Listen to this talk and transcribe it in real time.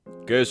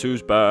Guess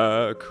who's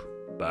back?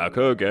 Back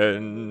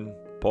again.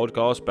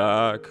 Podcast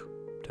back.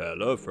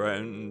 Tell a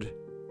friend.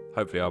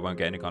 Hopefully I won't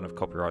get any kind of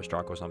copyright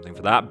strike or something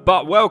for that.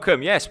 But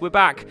welcome. Yes, we're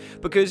back.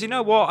 Because you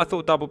know what? I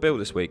thought double bill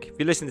this week. If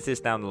you listen to this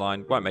down the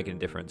line, won't make any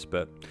difference.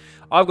 But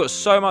I've got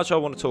so much I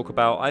want to talk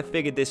about. I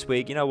figured this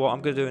week, you know what?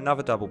 I'm going to do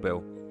another double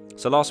bill.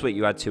 So last week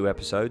you had 2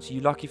 episodes. You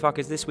lucky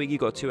fuckers, this week you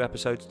got 2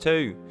 episodes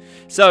too.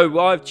 So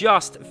I've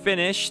just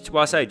finished,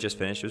 well I say just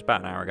finished, it was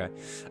about an hour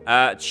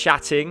ago,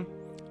 chatting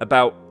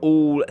about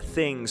all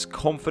things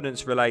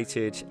confidence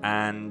related,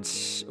 and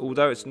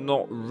although it's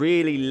not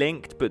really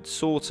linked but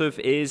sort of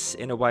is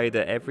in a way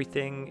that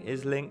everything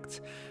is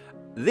linked,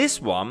 this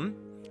one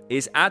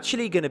is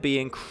actually going to be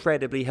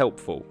incredibly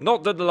helpful.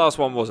 Not that the last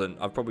one wasn't,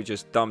 I've probably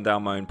just dumbed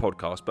down my own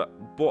podcast, but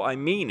what I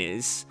mean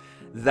is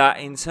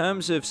that in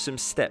terms of some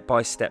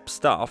step-by-step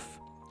stuff,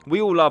 we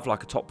all love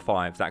like a top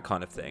 5, that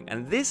kind of thing.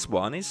 And this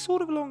one is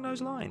sort of along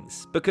those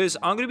lines. Because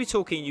I'm going to be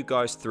talking you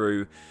guys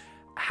through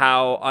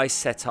how I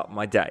set up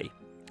my day.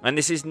 And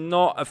this is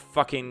not a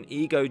fucking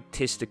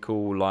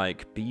egotistical,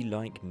 like, be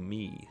like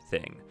me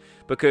thing.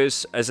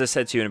 Because, as I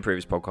said to you in a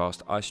previous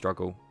podcast, I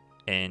struggle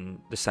in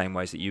the same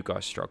ways that you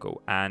guys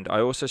struggle. And I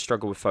also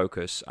struggle with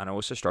focus, and I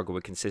also struggle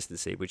with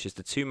consistency, which is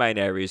the 2 main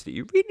areas that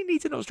you really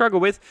need to not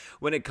struggle with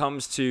when it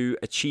comes to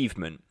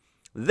achievement.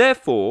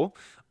 Therefore,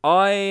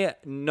 I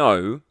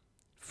know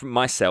from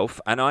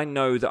myself, and I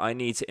know that I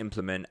need to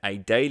implement a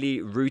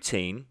daily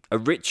routine, a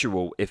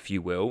ritual, if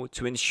you will,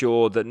 to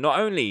ensure that not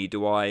only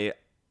do I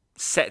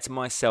set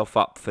myself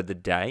up for the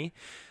day,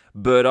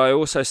 but I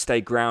also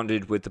stay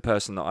grounded with the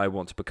person that I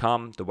want to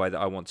become, the way that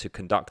I want to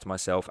conduct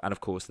myself, and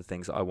of course the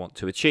things that I want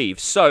to achieve.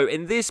 So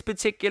in this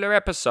particular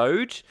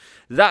episode,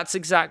 that's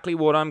exactly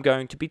what I'm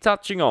going to be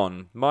touching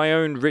on. My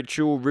own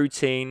ritual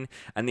routine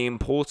and the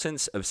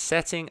importance of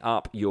setting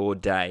up your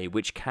day,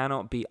 which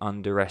cannot be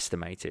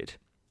underestimated.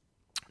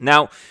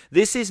 Now,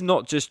 this is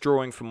not just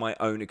drawing from my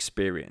own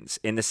experience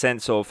in the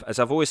sense of, as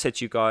I've always said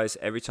to you guys,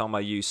 every time I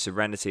use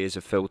Serenity as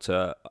a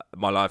filter,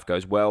 my life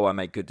goes well, I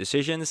make good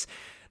decisions.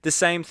 The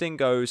same thing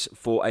goes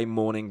for a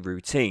morning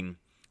routine.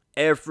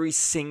 Every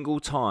single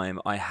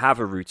time I have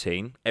a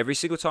routine, every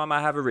single time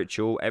I have a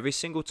ritual, every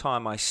single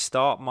time I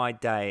start my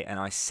day and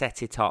I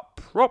set it up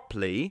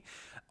properly,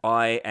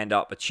 I end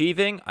up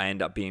achieving, I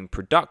end up being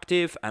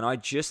productive, and I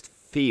just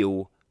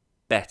feel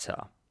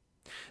better.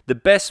 The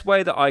best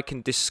way that I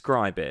can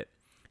describe it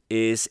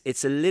is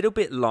it's a little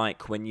bit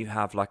like when you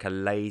have like a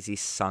lazy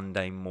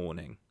Sunday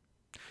morning,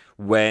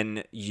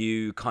 when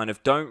you kind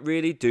of don't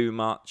really do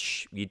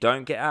much, you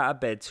don't get out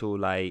of bed till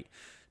late,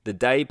 the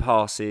day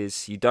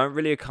passes, you don't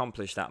really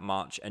accomplish that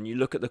much, and you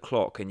look at the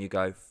clock and you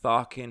go,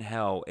 fucking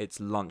hell, it's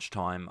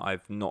lunchtime,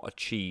 I've not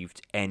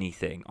achieved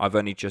anything, I've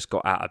only just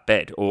got out of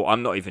bed, or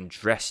I'm not even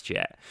dressed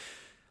yet.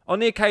 On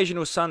the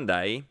occasional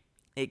Sunday,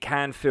 it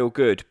can feel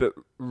good, but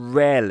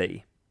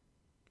rarely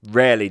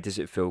does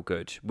it feel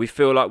good. We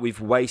feel like we've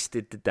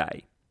wasted the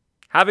day.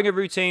 Having a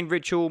routine,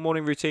 ritual,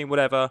 morning routine,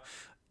 whatever,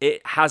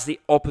 it has the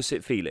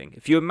opposite feeling.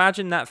 If you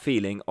imagine that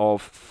feeling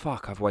of,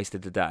 fuck, I've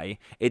wasted the day,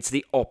 it's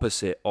the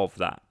opposite of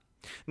that.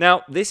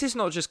 Now, this is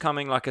not just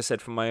coming, like I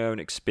said, from my own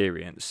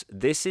experience.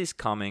 This is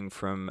coming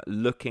from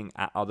looking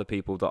at other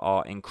people that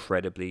are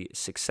incredibly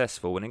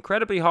successful and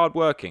incredibly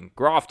hardworking,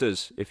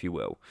 grafters, if you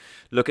will.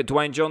 Look at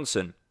Dwayne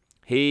Johnson.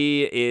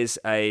 He is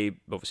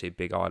obviously a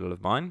big idol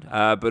of mine,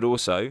 but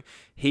also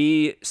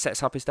he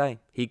sets up his day.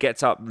 He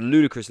gets up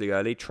ludicrously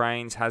early,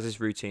 trains, has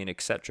his routine,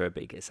 etc.,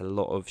 but he gets a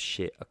lot of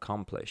shit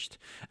accomplished.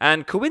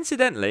 And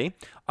coincidentally,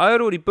 I had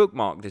already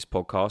bookmarked this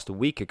podcast a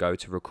week ago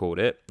to record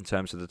it in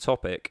terms of the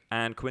topic,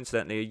 and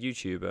coincidentally a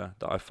YouTuber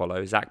that I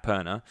follow, Zach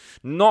Perner,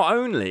 not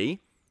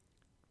only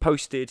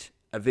posted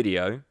a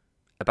video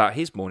about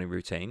his morning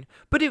routine,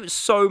 but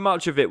so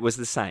much of it was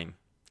the same.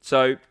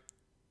 So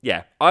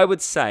yeah, I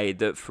would say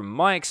that from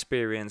my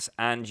experience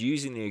and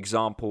using the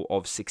example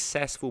of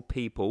successful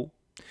people,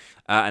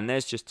 and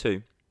there's just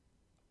 2,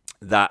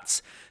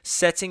 that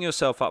setting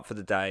yourself up for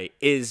the day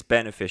is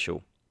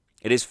beneficial.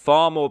 It is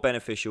far more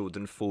beneficial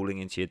than falling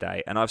into your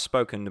day. And I've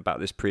spoken about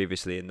this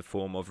previously in the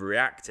form of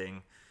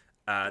reacting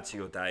to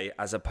your day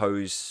as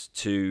opposed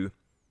to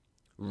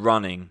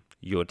running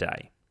your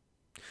day.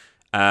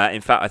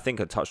 In fact, I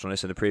think I touched on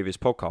this in the previous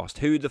podcast.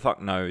 Who the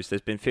fuck knows?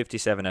 There's been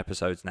 57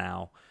 episodes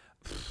now.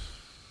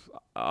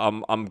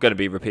 I'm going to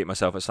be repeating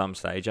myself at some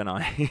stage, and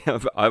I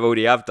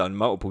already have done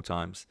multiple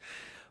times.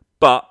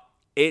 But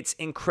it's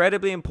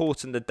incredibly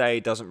important the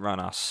day doesn't run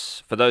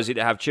us. For those of you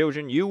that have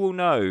children, you will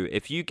know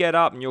if you get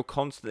up and you're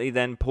constantly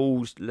then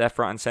pulled left,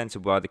 right, and centre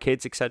by the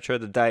kids, etc.,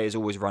 the day is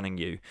always running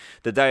you.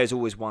 The day is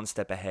always one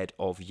step ahead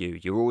of you.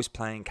 You're always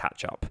playing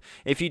catch up.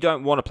 If you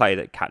don't want to play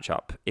that catch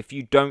up, if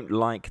you don't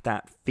like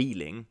that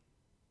feeling,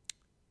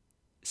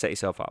 set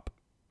yourself up.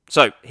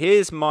 So,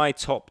 here's my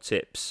top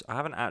tips. I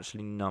haven't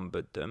actually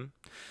numbered them,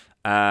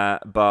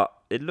 but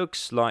it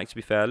looks like, to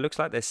be fair,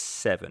 there's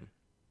 7.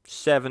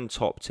 7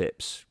 top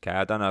tips. Okay,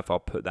 I don't know if I'll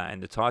put that in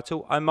the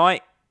title. I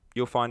might.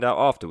 You'll find out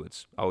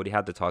afterwards. I already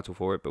had the title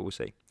for it, but we'll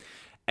see.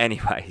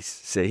 Anyways,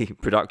 see,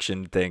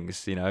 production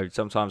things,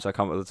 sometimes I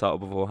come up with the title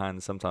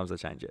beforehand, sometimes I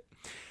change it.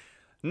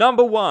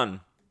 Number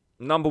one,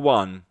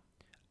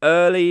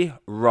 early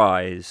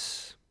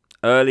rise.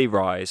 Early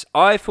rise.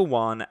 I, for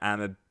one,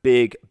 am a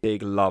big,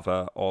 big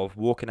lover of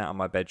walking out of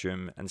my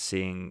bedroom and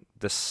seeing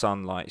the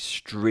sunlight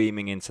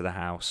streaming into the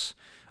house.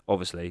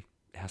 Obviously,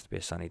 it has to be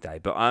a sunny day,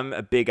 but I'm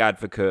a big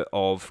advocate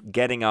of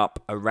getting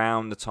up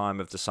around the time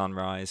of the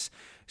sunrise.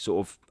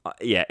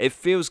 It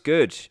feels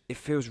good. It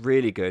feels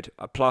really good.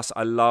 Plus,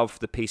 I love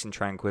the peace and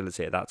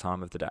tranquility at that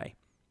time of the day.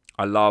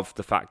 I love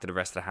the fact that the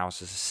rest of the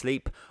house is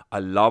asleep. I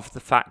love the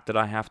fact that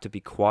I have to be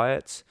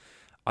quiet.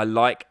 I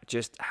like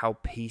just how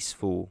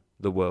peaceful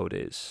the world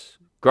is.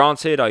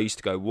 Granted, I used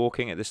to go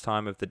walking at this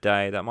time of the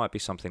day. That might be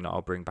something that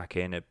I'll bring back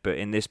in. But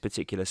in this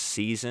particular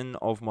season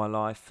of my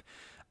life,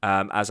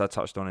 as I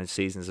touched on in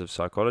Seasons of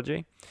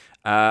Psychology,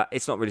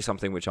 it's not really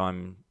something which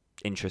I'm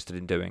interested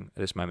in doing at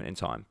this moment in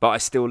time. But I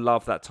still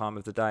love that time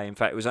of the day. In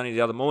fact, it was only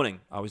the other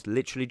morning. I was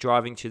literally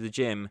driving to the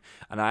gym,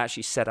 and I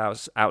actually said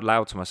out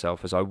loud to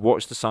myself as I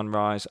watched the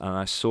sunrise, and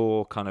I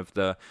saw kind of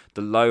the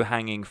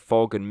low-hanging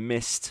fog and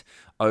mist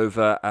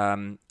over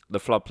the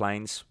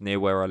floodplains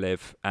near where I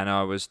live, and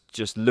I was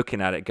just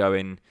looking at it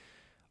going,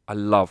 I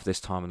love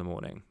this time in the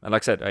morning. And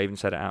like I said, I even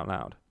said it out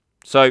loud.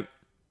 So,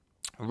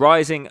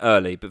 rising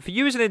early. But for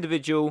you as an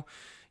individual,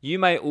 you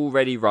may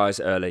already rise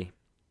early.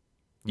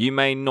 You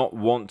may not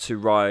want to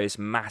rise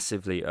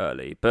massively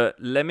early, but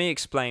let me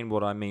explain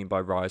what I mean by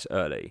rise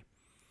early.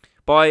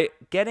 By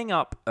getting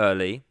up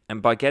early,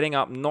 and by getting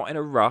up not in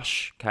a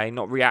rush, okay,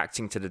 not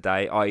reacting to the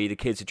day, i.e. the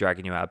kids are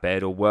dragging you out of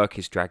bed or work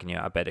is dragging you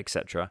out of bed,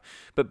 etc.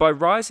 But by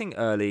rising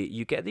early,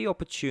 you get the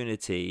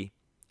opportunity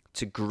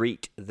to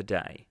greet the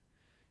day.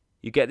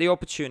 You get the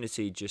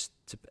opportunity just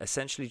to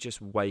essentially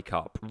just wake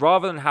up.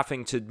 Rather than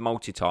having to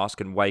multitask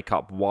and wake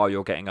up while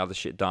you're getting other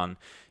shit done,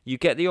 you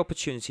get the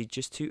opportunity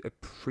just to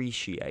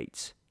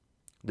appreciate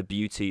the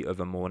beauty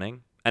of a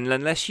morning. And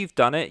unless you've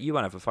done it, you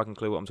won't have a fucking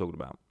clue what I'm talking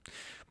about.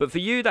 But for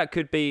you, that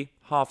could be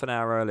half an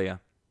hour earlier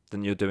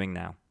than you're doing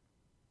now.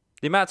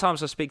 The amount of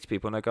times I speak to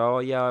people and they go, oh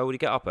yeah, I already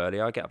get up early,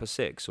 I get up at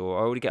 6, or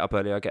I already get up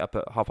early, I get up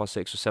at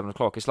 6:30 or 7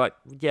 o'clock. It's like,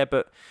 yeah,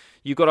 but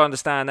you've got to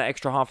understand that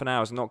extra half an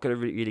hour is not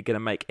really going to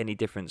make any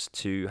difference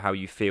to how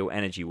you feel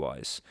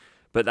energy-wise.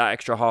 But that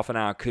extra half an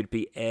hour could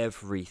be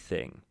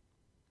everything.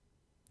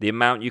 The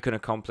amount you can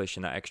accomplish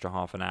in that extra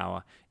half an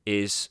hour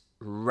is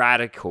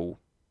radical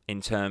in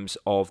terms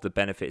of the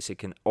benefits it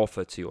can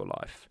offer to your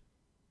life.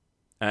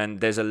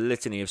 And there's a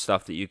litany of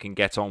stuff that you can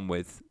get on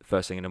with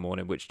first thing in the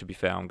morning, which, to be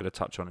fair, I'm going to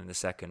touch on in a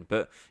second.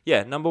 But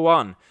yeah, number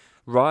one,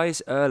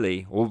 rise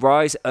early, or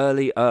rise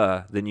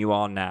earlier than you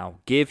are now.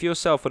 Give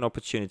yourself an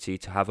opportunity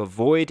to have a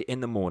void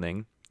in the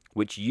morning,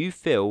 which you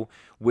fill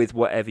with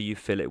whatever you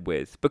fill it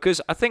with.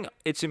 Because I think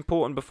it's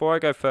important, before I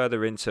go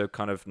further into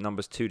kind of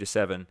numbers 2 to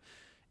 7,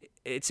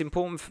 it's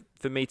important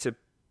for me to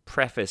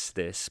preface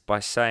this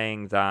by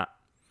saying that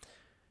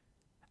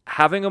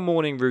having a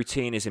morning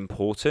routine is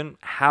important.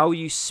 How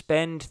you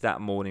spend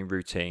that morning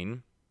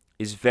routine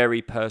is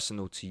very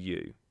personal to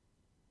you.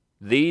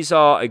 These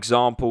are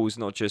examples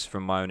not just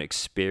from my own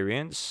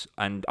experience,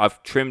 and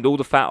I've trimmed all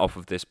the fat off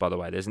of this, by the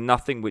way. There's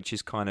nothing which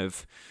is kind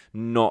of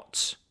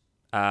not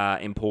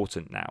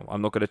important now.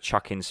 I'm not going to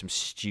chuck in some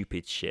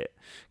stupid shit.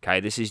 Okay,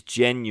 this is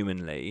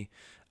genuinely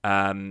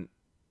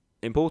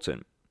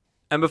important.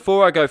 And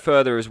before I go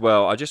further as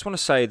well, I just want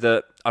to say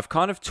that I've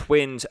kind of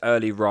twinned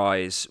early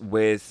rise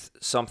with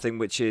something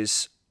which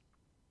is,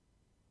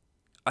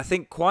 I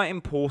think, quite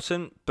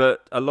important,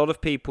 but a lot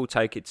of people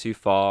take it too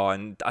far.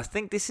 And I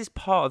think this is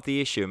part of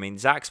the issue. I mean,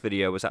 Zach's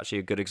video was actually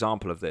a good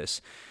example of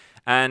this.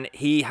 And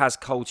he has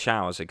cold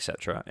showers,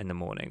 etc. in the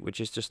morning, which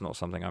is just not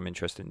something I'm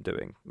interested in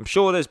doing. I'm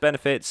sure there's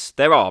benefits.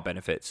 There are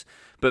benefits.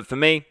 But for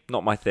me,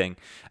 not my thing.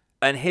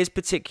 And his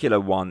particular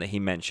one that he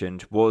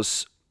mentioned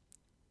was,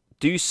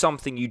 do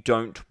something you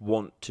don't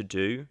want to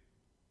do,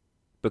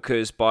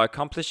 because by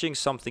accomplishing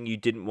something you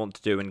didn't want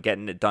to do and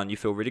getting it done, you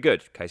feel really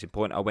good. Case in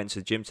point, I went to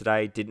the gym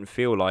today, didn't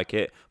feel like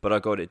it, but I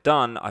got it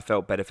done. I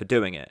felt better for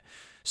doing it.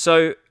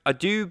 So I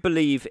do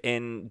believe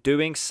in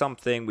doing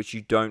something which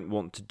you don't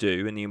want to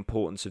do and the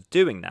importance of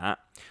doing that,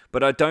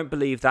 but I don't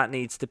believe that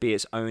needs to be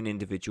its own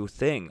individual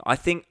thing. I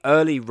think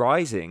early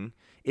rising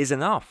is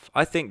enough.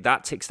 I think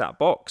that ticks that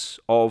box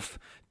of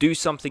do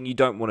something you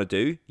don't want to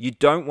do. You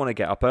don't want to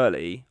get up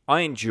early.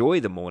 I enjoy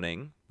the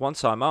morning.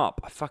 Once I'm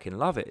up, I fucking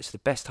love it. It's the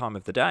best time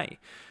of the day.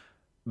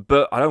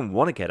 But I don't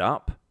want to get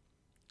up.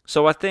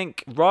 So I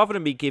think rather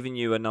than me giving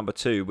you a number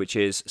 2, which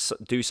is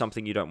do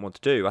something you don't want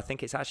to do, I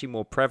think it's actually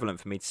more prevalent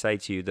for me to say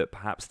to you that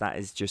perhaps that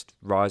is just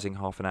rising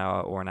half an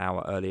hour or an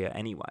hour earlier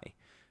anyway.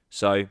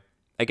 So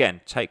again,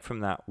 take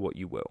from that what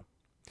you will.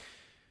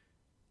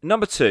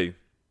 Number 2.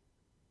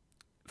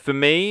 For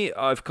me,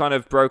 I've kind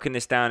of broken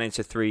this down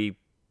into 3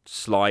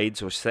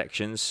 slides or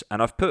sections,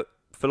 and I've put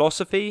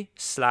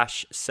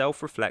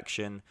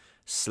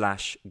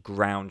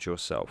philosophy/self-reflection/ground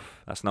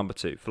yourself. That's number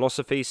 2.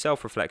 Philosophy,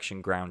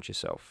 self-reflection, ground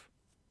yourself.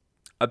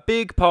 A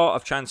big part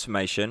of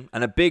transformation,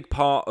 and a big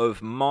part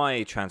of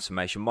my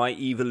transformation, my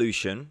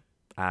evolution,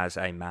 as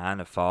a man,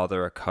 a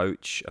father, a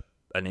coach,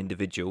 an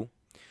individual,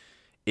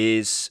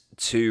 is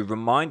to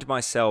remind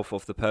myself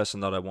of the person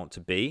that I want to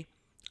be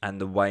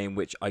and the way in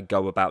which I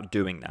go about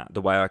doing that,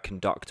 the way I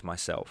conduct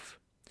myself.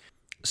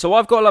 So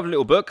I've got a lovely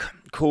little book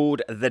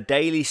called The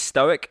Daily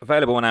Stoic,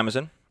 available on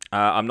Amazon.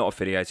 I'm not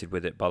affiliated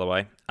with it, by the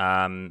way,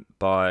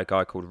 by a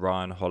guy called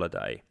Ryan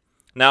Holiday.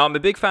 Now, I'm a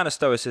big fan of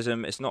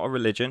Stoicism. It's not a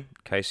religion,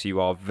 in case you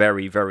are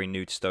very, very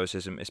new to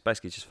Stoicism. It's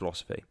basically just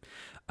philosophy.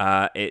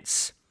 The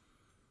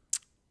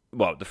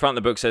front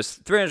of the book says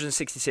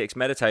 366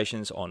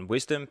 meditations on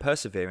wisdom,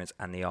 perseverance,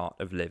 and the art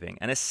of living.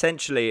 And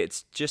essentially,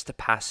 it's just a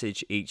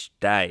passage each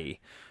day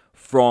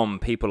from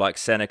people like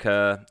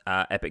Seneca,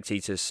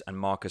 Epictetus, and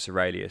Marcus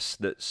Aurelius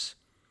that's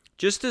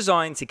just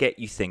designed to get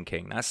you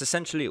thinking. That's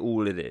essentially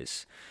all it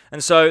is.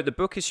 And so the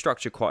book is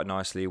structured quite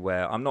nicely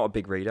where I'm not a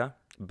big reader,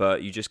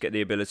 but you just get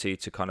the ability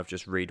to kind of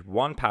just read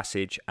one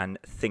passage and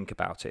think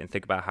about it and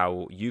think about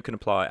how you can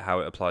apply it, how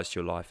it applies to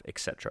your life,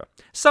 etc.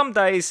 Some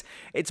days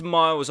it's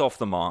miles off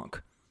the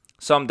mark.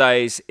 Some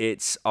days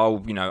it's I'll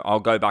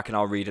go back and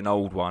I'll read an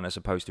old one as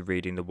opposed to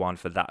reading the one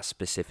for that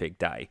specific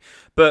day.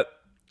 But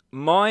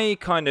my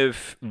kind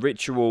of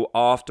ritual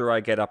after I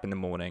get up in the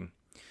morning,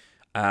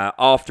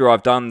 after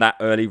I've done that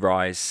early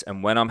rise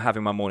and when I'm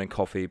having my morning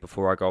coffee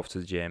before I go off to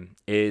the gym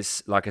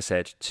is, like I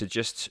said, to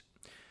just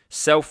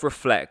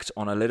self-reflect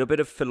on a little bit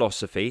of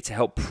philosophy to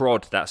help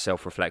prod that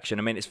self-reflection.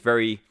 I mean, it's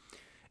very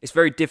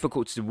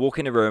difficult to walk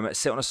in a room,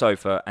 sit on a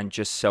sofa and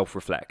just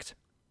self-reflect.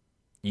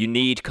 You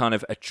need kind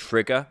of a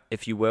trigger,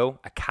 if you will,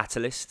 a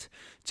catalyst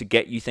to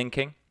get you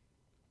thinking.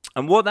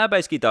 And what that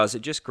basically does,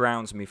 it just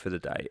grounds me for the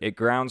day. It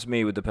grounds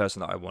me with the person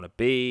that I want to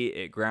be.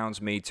 It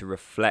grounds me to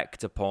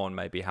reflect upon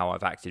maybe how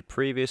I've acted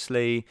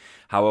previously,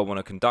 how I want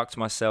to conduct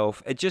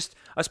myself. It just,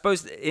 I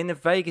suppose in the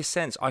vaguest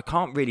sense, I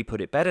can't really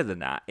put it better than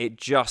that. It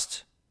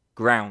just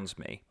grounds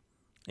me.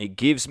 It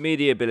gives me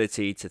the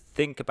ability to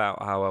think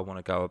about how I want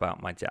to go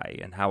about my day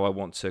and how I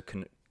want to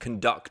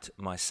conduct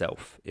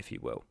myself, if you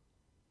will.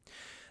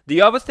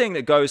 The other thing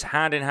that goes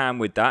hand in hand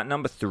with that,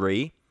 number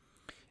 3,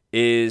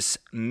 is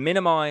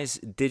minimize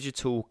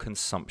digital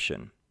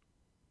consumption.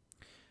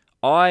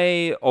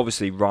 I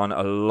obviously run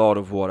a lot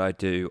of what I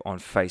do on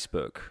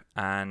Facebook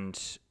and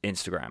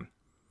Instagram,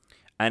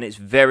 and it's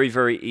very,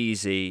 very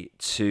easy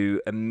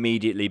to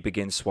immediately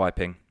begin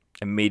swiping,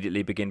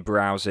 immediately begin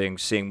browsing,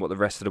 seeing what the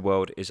rest of the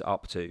world is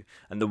up to.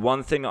 And the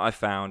one thing that I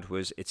found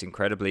was it's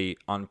incredibly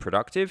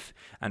unproductive.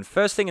 And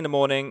first thing in the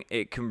morning,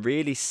 it can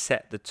really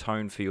set the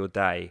tone for your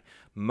day,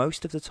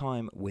 most of the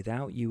time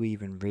without you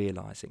even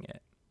realizing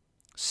it.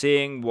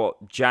 Seeing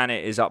what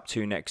Janet is up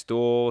to next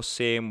door,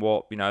 seeing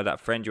what, that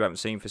friend you haven't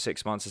seen for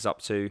 6 months is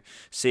up to,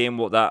 seeing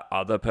what that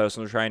other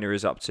personal trainer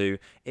is up to,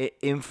 it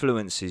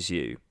influences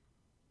you.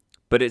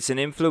 But it's an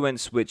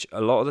influence which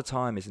a lot of the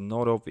time is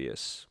not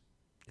obvious.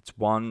 It's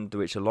one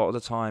which a lot of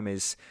the time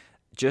is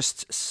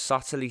just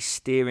subtly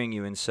steering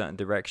you in certain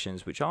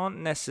directions which aren't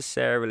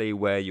necessarily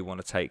where you want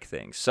to take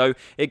things. So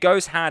it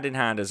goes hand in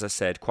hand, as I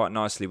said, quite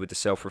nicely with the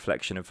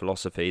self-reflection and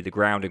philosophy, the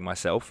grounding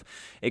myself.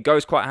 It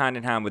goes quite hand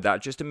in hand with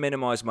that, just to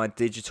minimize my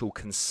digital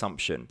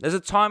consumption. There's a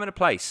time and a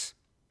place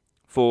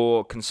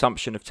for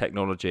consumption of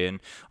technology, and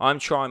I'm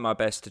trying my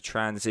best to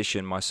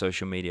transition my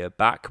social media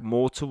back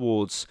more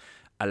towards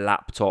a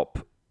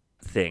laptop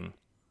thing.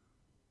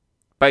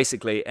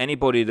 Basically,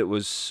 anybody that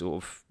was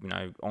sort of,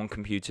 on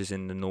computers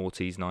in the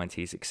noughties,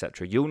 90s,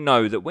 etc., you'll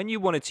know that when you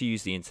wanted to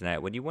use the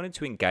internet, when you wanted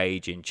to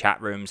engage in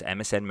chat rooms,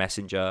 MSN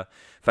Messenger,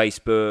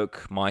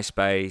 Facebook,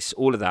 MySpace,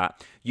 all of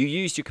that, you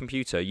used your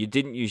computer. You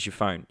didn't use your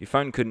phone. Your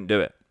phone couldn't do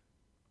it.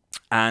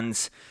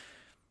 And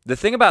the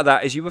thing about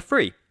that is you were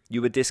free.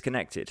 You were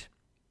disconnected.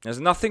 There's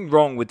nothing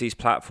wrong with these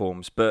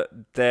platforms, but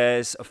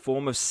there's a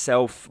form of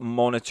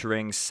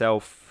self-monitoring,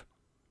 what's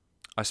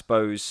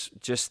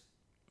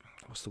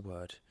the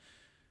word?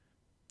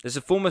 There's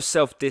a form of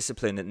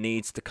self-discipline that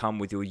needs to come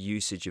with your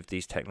usage of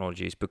these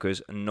technologies,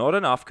 because not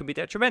enough can be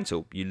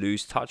detrimental. You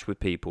lose touch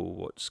with people,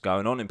 what's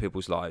going on in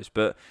people's lives,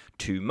 but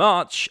too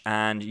much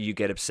and you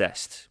get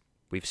obsessed.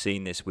 We've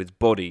seen this with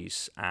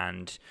bodies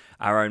and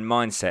our own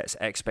mindsets,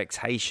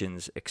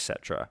 expectations,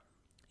 etc.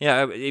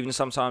 Even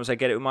sometimes I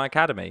get it with my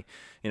academy.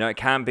 It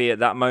can be at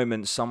that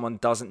moment someone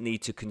doesn't need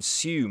to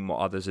consume what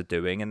others are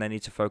doing and they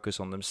need to focus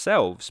on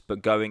themselves.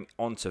 But going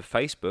onto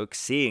Facebook,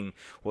 seeing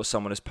what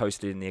someone has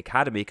posted in the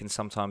academy can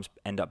sometimes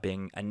end up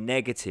being a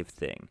negative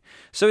thing.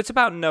 So it's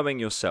about knowing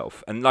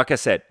yourself. And like I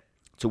said,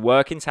 to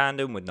work in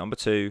tandem with number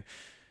 2,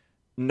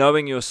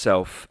 knowing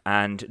yourself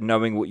and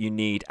knowing what you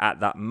need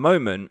at that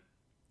moment,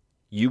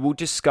 you will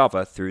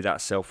discover through that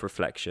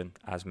self-reflection,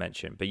 as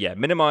mentioned. But yeah,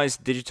 minimize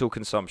digital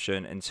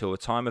consumption until a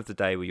time of the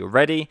day where you're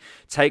ready.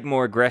 Take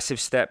more aggressive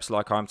steps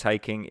like I'm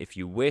taking if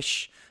you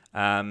wish.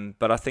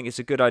 But I think it's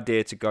a good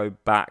idea to go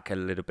back a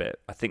little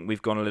bit. I think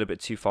we've gone a little bit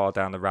too far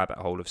down the rabbit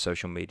hole of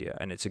social media,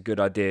 and it's a good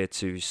idea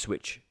to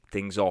switch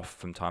things off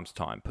from time to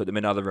time, put them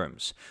in other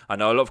rooms. I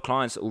know a lot of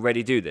clients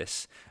already do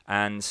this,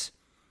 and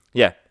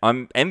yeah,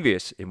 I'm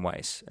envious in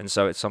ways. And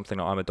so it's something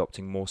that I'm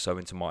adopting more so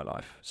into my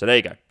life. So there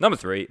you go. Number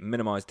 3,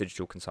 minimize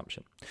digital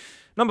consumption.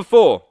 Number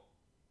 4,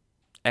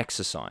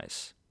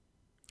 exercise.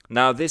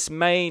 Now, this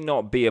may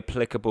not be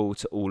applicable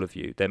to all of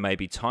you. There may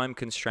be time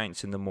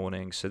constraints in the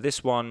morning. So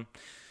this one,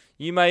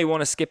 you may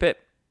want to skip it.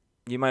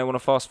 You may want to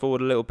fast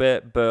forward a little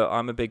bit, but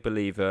I'm a big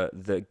believer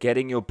that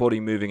getting your body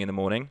moving in the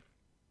morning,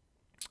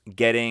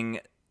 getting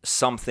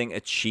something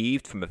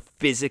achieved from a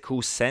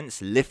physical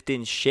sense,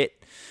 lifting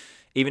shit,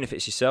 even if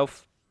it's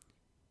yourself,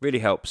 really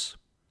helps.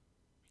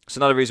 It's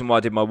another reason why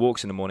I did my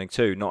walks in the morning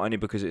too, not only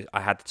because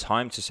I had the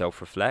time to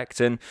self-reflect.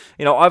 And,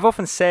 I've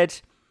often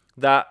said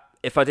that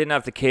if I didn't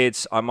have the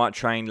kids, I might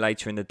train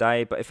later in the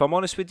day. But if I'm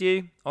honest with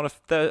you, on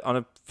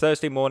a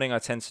Thursday morning, I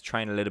tend to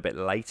train a little bit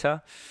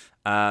later.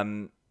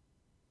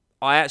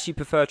 I actually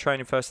prefer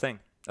training first thing.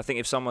 I think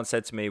if someone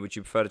said to me, would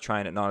you prefer to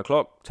train at 9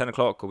 o'clock, 10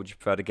 o'clock, or would you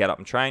prefer to get up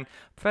and train?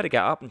 I prefer to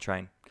get up and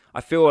train. I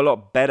feel a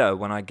lot better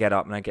when I get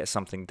up and I get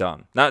something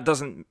done. Now, it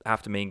doesn't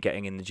have to mean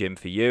getting in the gym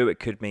for you. It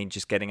could mean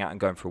just getting out and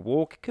going for a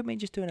walk. It could mean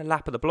just doing a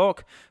lap of the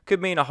block. It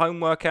could mean a home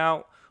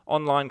workout,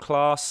 online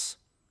class.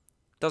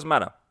 Doesn't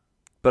matter.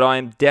 But I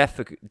am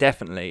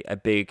definitely a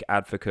big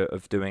advocate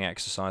of doing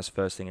exercise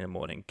first thing in the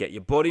morning. Get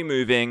your body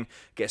moving,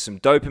 get some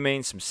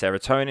dopamine, some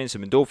serotonin,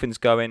 some endorphins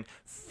going.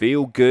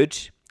 Feel good,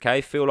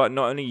 okay? Feel like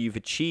not only you've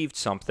achieved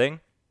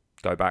something,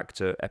 go back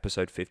to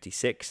episode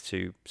 56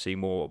 to see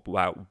more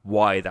about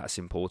why that's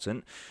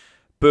important,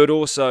 but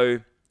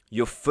also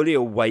you're fully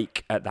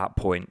awake at that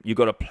point. You've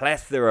got a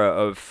plethora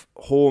of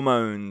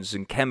hormones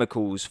and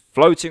chemicals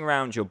floating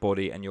around your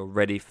body and you're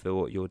ready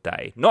for your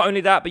day. Not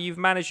only that, but you've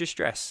managed your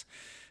stress.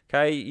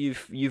 Okay,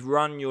 you've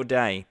run your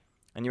day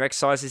and your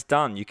exercise is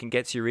done. You can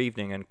get to your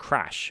evening and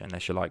crash,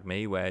 unless you're like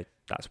me, where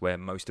that's where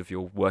most of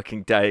your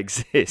working day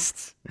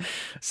exists.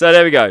 So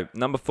there we go.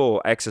 Number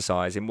 4,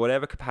 exercise in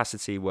whatever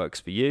capacity works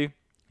for you,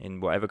 in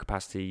whatever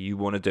capacity you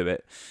want to do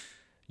it.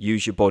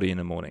 Use your body in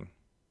the morning.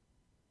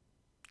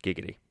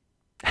 Giggity.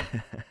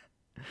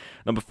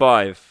 Number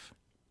 5.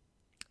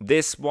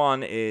 This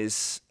one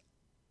is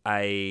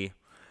a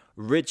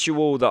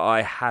ritual that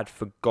I had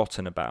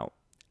forgotten about.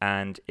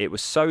 And it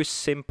was so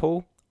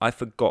simple, I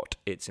forgot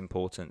its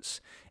importance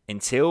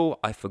until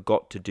I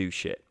forgot to do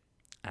shit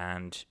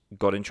and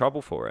got in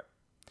trouble for it.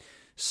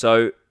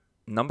 So,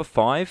 number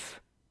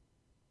 5,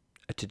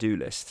 a to-do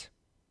list.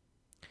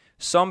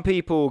 Some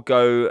people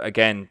go,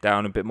 again,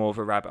 down a bit more of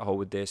a rabbit hole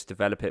with this,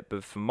 develop it.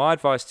 But for my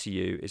advice to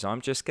you is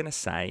I'm just going to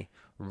say,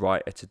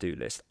 write a to-do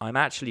list. I'm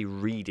actually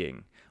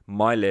reading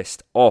my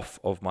list off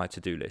of my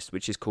to-do list,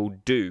 which is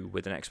called Do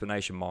with an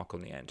exclamation mark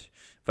on the end.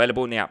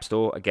 Available in the App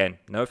Store. Again,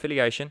 no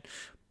affiliation,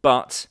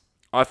 but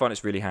I find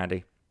it's really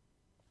handy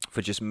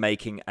for just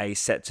making a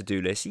set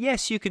to-do list.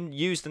 Yes, you can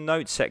use the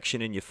notes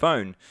section in your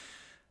phone,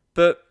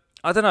 but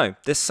I don't know.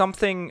 There's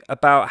something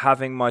about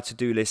having my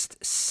to-do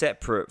list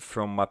separate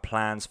from my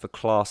plans for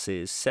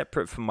classes,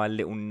 separate from my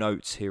little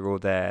notes here or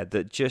there,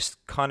 that just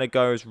kind of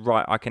goes,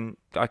 right, I can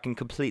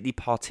completely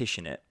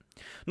partition it.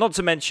 Not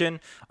to mention,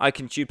 I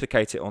can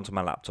duplicate it onto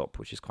my laptop,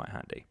 which is quite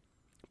handy.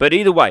 But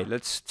either way,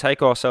 let's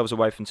take ourselves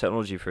away from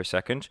technology for a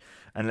second,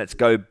 and let's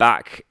go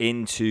back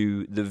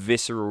into the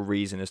visceral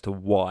reason as to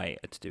why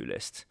a to-do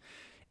list.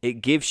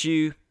 It gives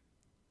you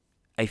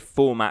a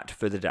format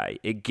for the day.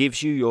 It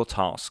gives you your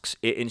tasks.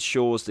 It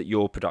ensures that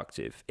you're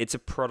productive. It's a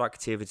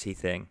productivity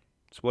thing.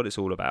 It's what it's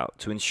all about,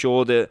 to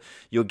ensure that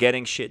you're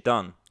getting shit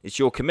done. It's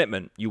your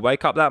commitment. You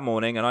wake up that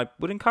morning, and I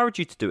would encourage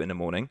you to do it in the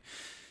morning.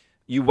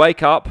 You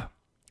wake up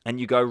and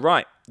you go,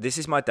 right, this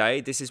is my day.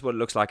 This is what it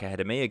looks like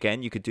ahead of me.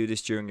 Again, you could do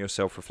this during your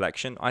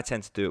self-reflection. I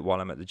tend to do it while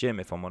I'm at the gym,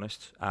 if I'm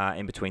honest.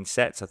 In between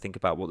sets, I think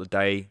about what the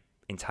day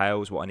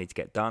entails, what I need to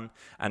get done,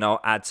 and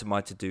I'll add to my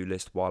to-do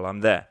list while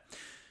I'm there.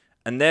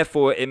 And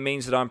therefore, it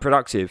means that I'm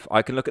productive.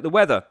 I can look at the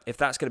weather, if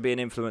that's going to be an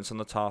influence on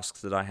the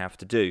tasks that I have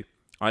to do.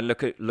 I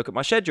look at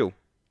my schedule,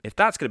 if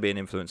that's going to be an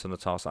influence on the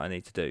tasks that I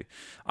need to do.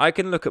 I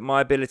can look at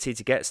my ability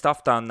to get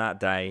stuff done that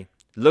day,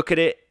 look at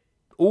it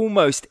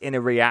almost in a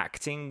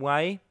reacting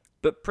way,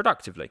 but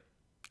productively,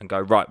 and go,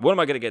 right, what am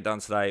I going to get done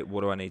today?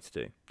 What do I need to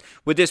do?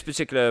 With this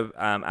particular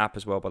app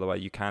as well, by the way,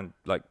 you can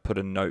put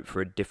a note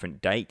for a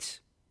different date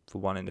for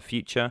one in the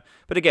future.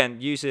 But again,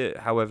 use it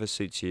however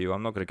suits you.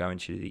 I'm not going to go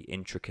into the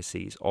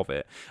intricacies of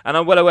it. And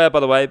I'm well aware, by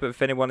the way, but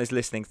if anyone is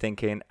listening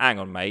thinking, hang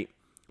on, mate,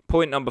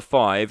 point number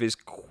 5 is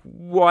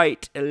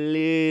quite a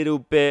little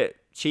bit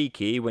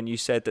cheeky when you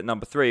said that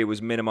number 3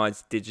 was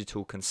minimize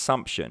digital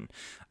consumption.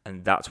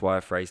 And that's why I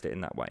phrased it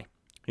in that way.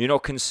 You're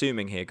not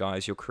consuming here,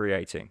 guys. You're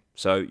creating.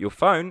 So your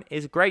phone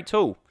is a great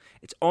tool.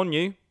 It's on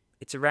you.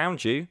 It's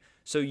around you.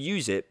 So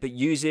use it, but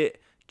use it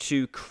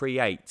to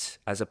create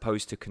as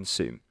opposed to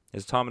consume.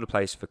 There's a time and a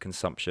place for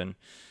consumption.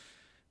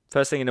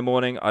 First thing in the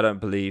morning, I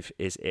don't believe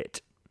is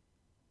it.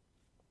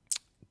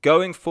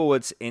 Going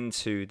forwards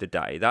into the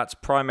day, that's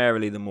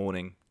primarily the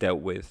morning dealt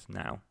with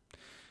now.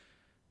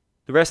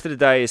 The rest of the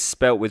day is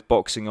spent with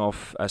boxing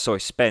off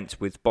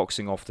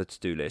the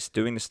to-do list,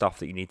 doing the stuff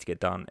that you need to get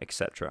done,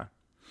 etc.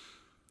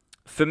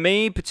 For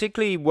me,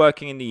 particularly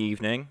working in the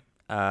evening,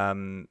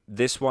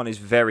 this one is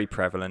very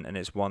prevalent, and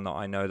it's one that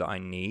I know that I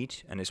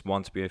need, and it's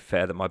one, to be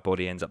fair, that my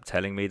body ends up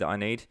telling me that I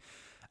need.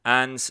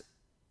 And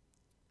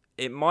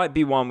it might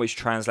be one which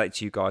translates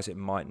to you guys, it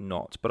might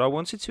not. But I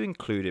wanted to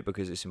include it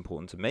because it's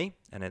important to me.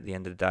 And at the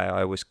end of the day,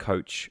 I always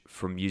coach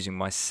from using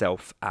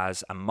myself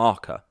as a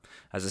marker.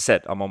 As I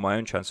said, I'm on my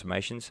own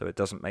transformation, so it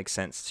doesn't make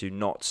sense to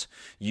not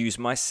use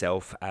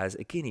myself as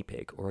a guinea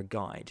pig or a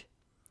guide.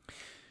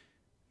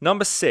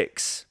 Number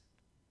 6,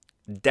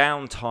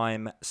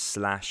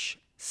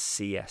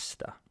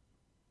 downtime/siesta.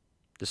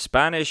 The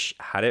Spanish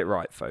had it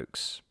right,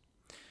 folks.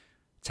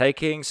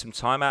 Taking some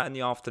time out in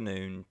the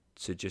afternoon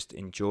to just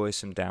enjoy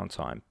some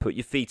downtime. Put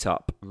your feet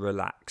up,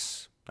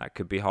 relax. That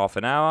could be half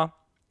an hour.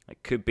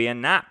 It could be a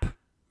nap.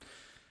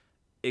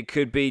 It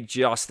could be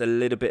just a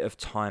little bit of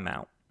time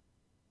out.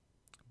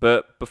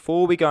 But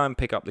before we go and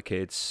pick up the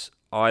kids,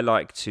 I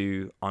like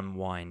to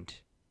unwind.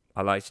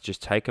 I like to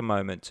just take a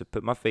moment to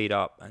put my feet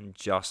up and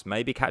just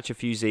maybe catch a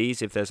few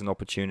Z's if there's an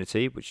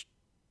opportunity, which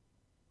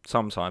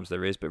sometimes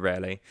there is, but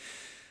rarely.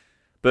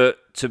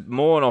 But to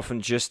more and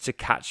often just to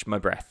catch my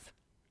breath.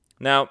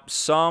 Now,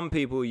 some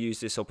people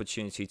use this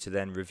opportunity to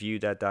then review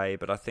their day,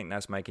 but I think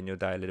that's making your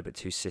day a little bit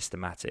too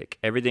systematic.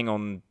 Everything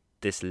on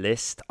this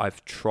list,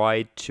 I've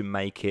tried to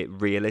make it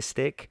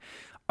realistic.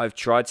 I've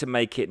tried to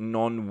make it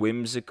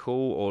non-whimsical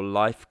or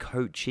life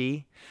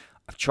coachy.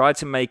 I've tried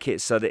to make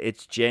it so that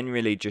it's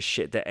generally just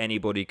shit that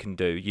anybody can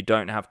do. You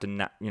don't have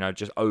to,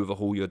 just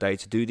overhaul your day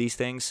to do these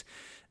things.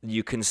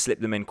 You can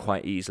slip them in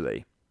quite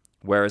easily.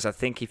 Whereas I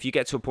think if you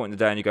get to a point in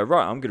the day and you go,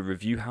 right, I'm going to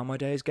review how my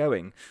day is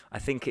going, I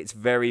think it's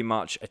very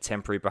much a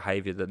temporary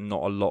behavior that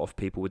not a lot of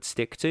people would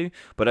stick to.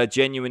 But I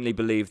genuinely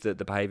believe that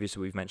the behaviors that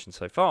we've mentioned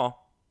so far,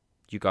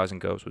 you guys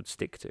and girls would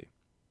stick to.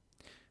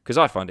 Because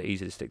I find it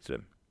easy to stick to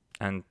them.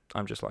 And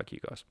I'm just like you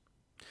guys.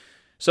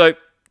 So,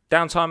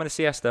 downtime and a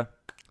siesta.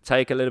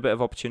 Take a little bit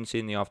of opportunity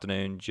in the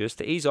afternoon just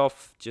to ease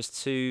off,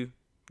 just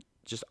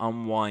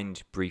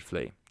unwind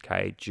briefly.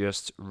 Okay,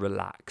 just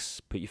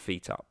relax. Put your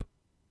feet up.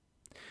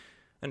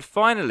 And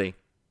finally,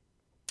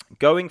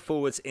 going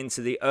forwards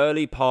into the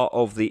early part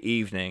of the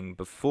evening,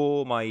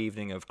 before my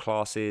evening of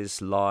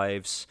classes,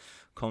 lives,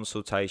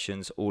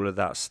 consultations, all of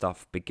that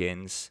stuff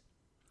begins.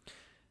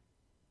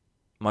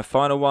 My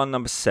final one,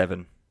 number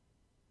 7,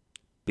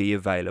 be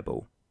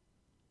available.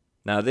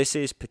 Now, this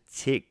is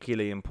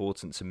particularly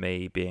important to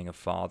me being a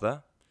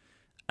father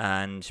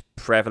and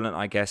prevalent,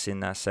 I guess, in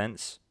that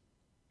sense.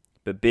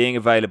 But being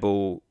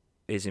available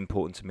is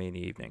important to me in the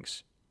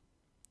evenings.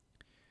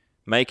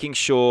 Making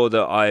sure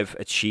that I've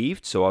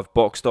achieved, so I've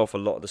boxed off a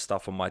lot of the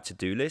stuff on my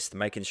to-do list,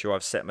 making sure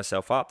I've set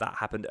myself up. That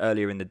happened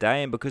earlier in the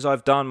day, and because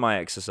I've done my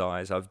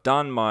exercise, I've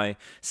done my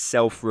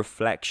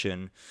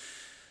self-reflection,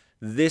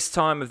 this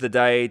time of the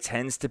day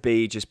tends to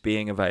be just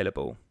being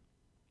available.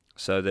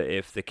 So that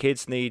if the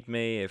kids need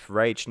me, if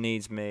Rach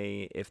needs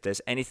me, if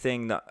there's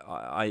anything that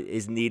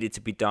is needed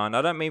to be done,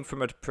 I don't mean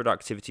from a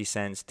productivity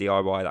sense,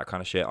 DIY, that kind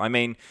of shit. I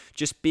mean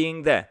just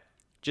being there,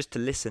 just to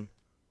listen.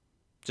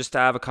 Just to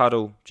have a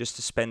cuddle, just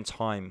to spend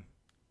time.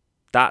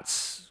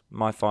 That's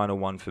my final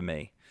one for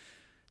me.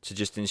 To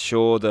just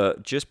ensure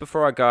that just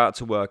before I go out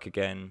to work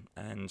again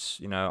and,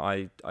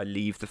 I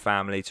leave the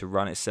family to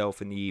run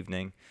itself in the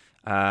evening.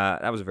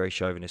 That was a very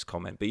chauvinist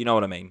comment, but you know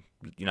what I mean.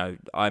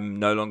 I'm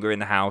no longer in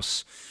the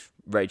house.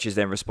 Rach is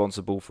then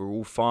responsible for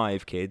all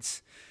 5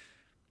 kids.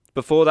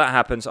 Before that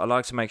happens, I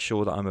like to make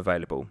sure that I'm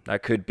available.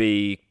 That could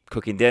be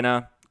cooking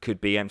dinner, could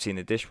be emptying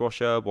the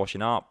dishwasher,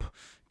 washing up,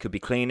 could be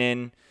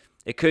cleaning.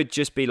 It could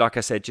just be, like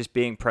I said, just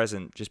being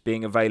present, just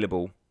being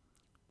available.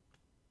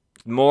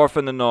 More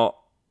often than not,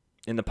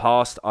 in the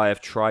past, I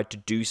have tried to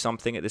do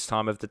something at this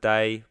time of the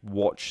day,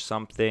 watch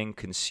something,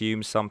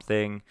 consume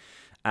something,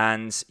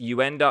 and you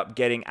end up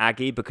getting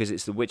aggy because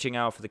it's the witching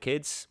hour for the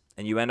kids,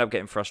 and you end up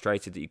getting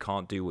frustrated that you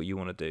can't do what you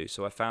want to do.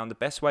 So I found the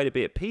best way to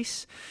be at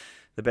peace,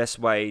 the best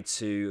way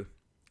to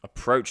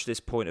approach this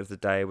point of the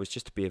day was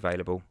just to be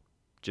available,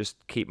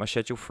 just keep my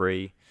schedule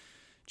free.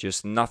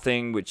 Just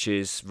nothing which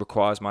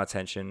requires my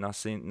attention,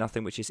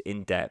 nothing which is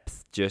in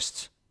depth.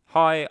 Just,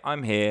 hi,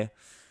 I'm here.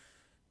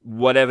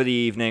 Whatever the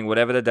evening,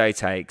 whatever the day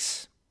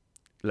takes,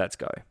 let's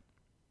go.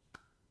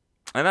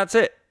 And that's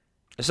it.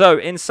 So,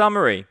 in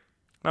summary,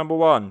 number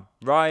 1,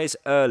 rise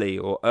early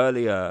or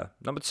earlier.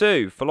 Number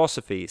 2,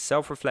 philosophy,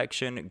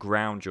 self-reflection,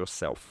 ground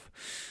yourself.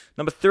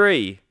 Number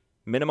 3,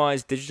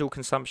 minimize digital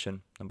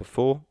consumption. Number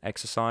 4,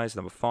 exercise.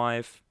 Number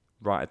 5,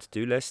 write a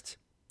to-do list.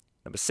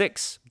 Number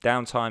 6,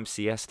 downtime,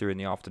 siesta in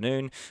the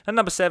afternoon. And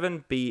number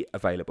 7, be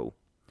available.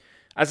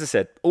 As I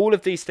said, all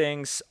of these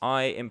things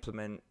I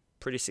implement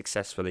pretty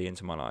successfully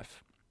into my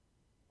life.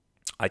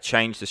 I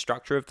change the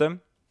structure of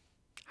them.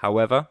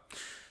 However,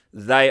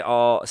 they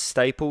are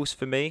staples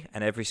for me,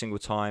 and every single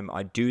time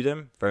I do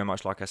them, very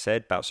much like I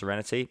said about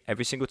Serenity,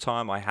 every single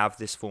time I have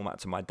this format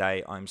to my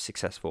day, I'm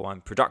successful, I'm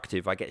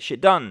productive, I get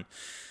shit done.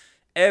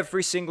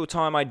 Every single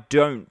time I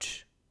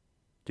don't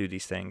do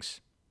these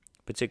things,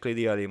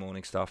 particularly the early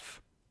morning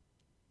stuff,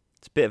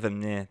 it's a bit of a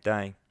meh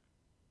day.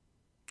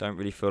 Don't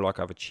really feel like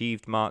I've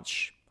achieved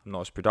much. I'm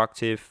not as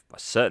productive. I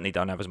certainly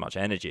don't have as much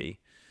energy.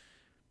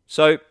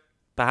 So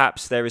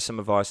perhaps there is some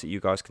advice that you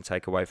guys can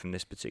take away from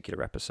this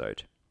particular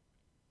episode.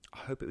 I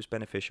hope it was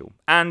beneficial.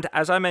 And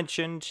as I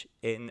mentioned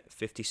in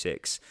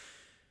 56,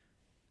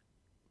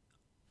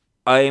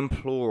 I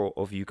implore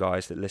of you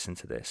guys that listen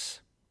to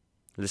this,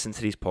 listen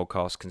to these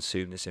podcasts,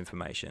 consume this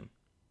information.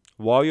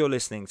 While you're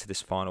listening to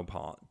this final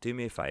part, do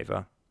me a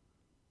favor.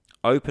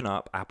 Open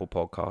up Apple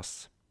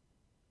Podcasts.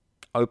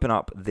 Open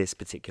up this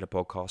particular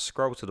podcast.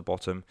 Scroll to the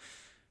bottom.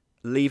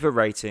 Leave a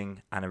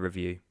rating and a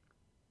review.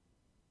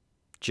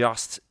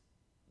 Just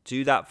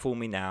do that for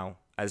me now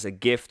as a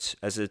gift,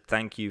 as a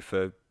thank you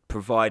for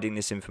providing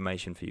this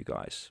information for you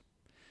guys.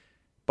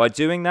 By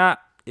doing that,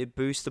 it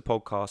boosts the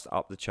podcast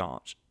up the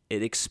charts.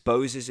 It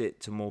exposes it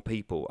to more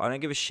people. I don't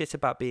give a shit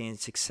about being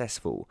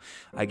successful.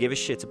 I give a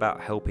shit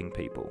about helping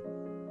people.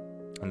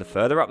 And the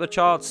further up the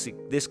charts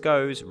this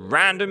goes,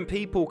 random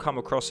people come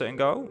across it and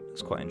go, oh,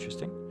 that's quite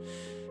interesting.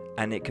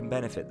 And it can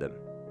benefit them.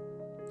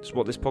 It's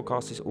what this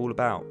podcast is all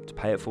about, to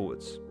pay it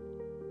forwards.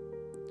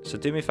 So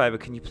do me a favor,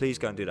 can you please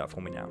go and do that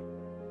for me now?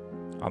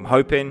 I'm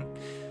hoping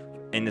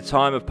in the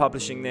time of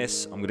publishing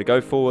this, I'm going to go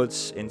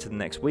forwards into the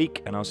next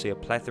week and I'll see a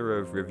plethora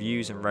of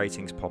reviews and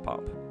ratings pop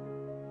up.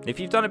 If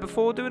you've done it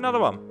before, do another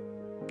one.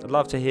 I'd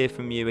love to hear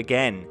from you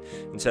again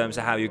in terms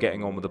of how you're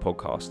getting on with the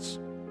podcasts.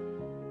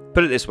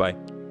 Put it this way.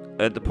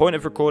 At the point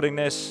of recording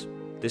this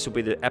will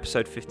be the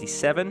episode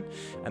 57,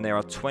 and there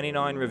are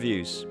 29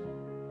 reviews.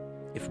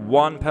 If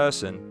one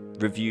person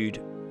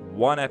reviewed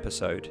one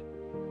episode,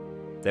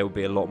 there will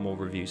be a lot more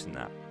reviews than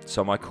that.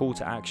 So my call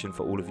to action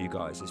for all of you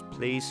guys is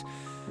please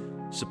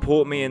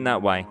support me in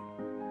that way.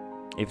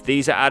 If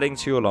these are adding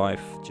to your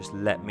life, just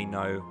let me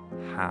know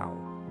how.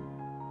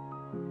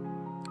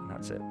 And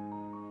that's it.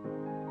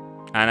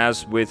 And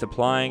as with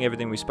applying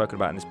everything we've spoken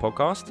about in this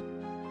podcast,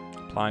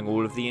 applying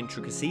all of the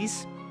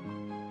intricacies,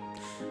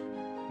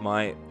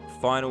 my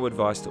final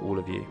advice to all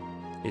of you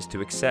is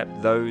to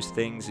accept those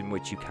things in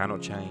which you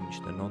cannot change,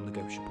 the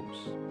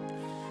non-negotiables.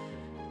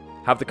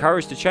 Have the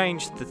courage to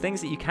change the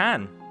things that you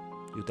can.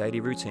 Your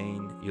daily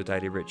routine, your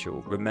daily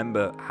ritual.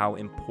 Remember how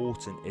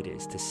important it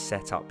is to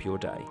set up your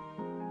day.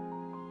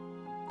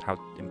 How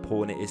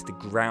important it is to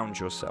ground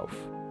yourself.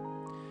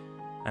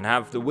 And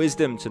have the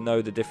wisdom to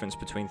know the difference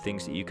between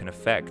things that you can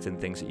affect and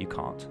things that you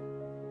can't.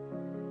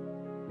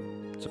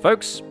 So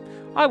folks,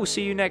 I will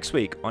see you next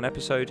week on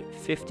episode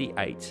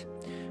 58.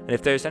 And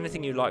if there's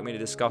anything you'd like me to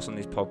discuss on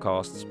these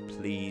podcasts,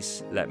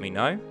 please let me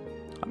know.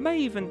 I may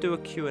even do a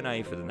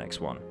Q&A for the next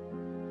one.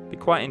 Be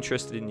quite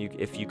interested in you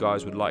if you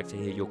guys would like to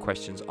hear your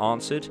questions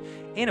answered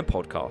in a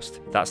podcast.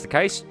 If that's the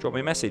case, drop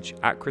me a message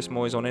at Chris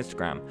Moyes on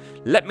Instagram.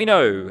 Let me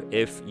know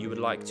if you would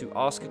like to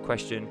ask a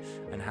question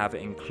and have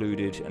it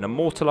included and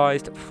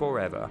immortalized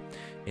forever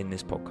in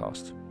this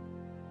podcast.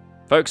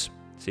 Folks,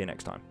 see you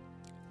next time.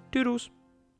 Doodles.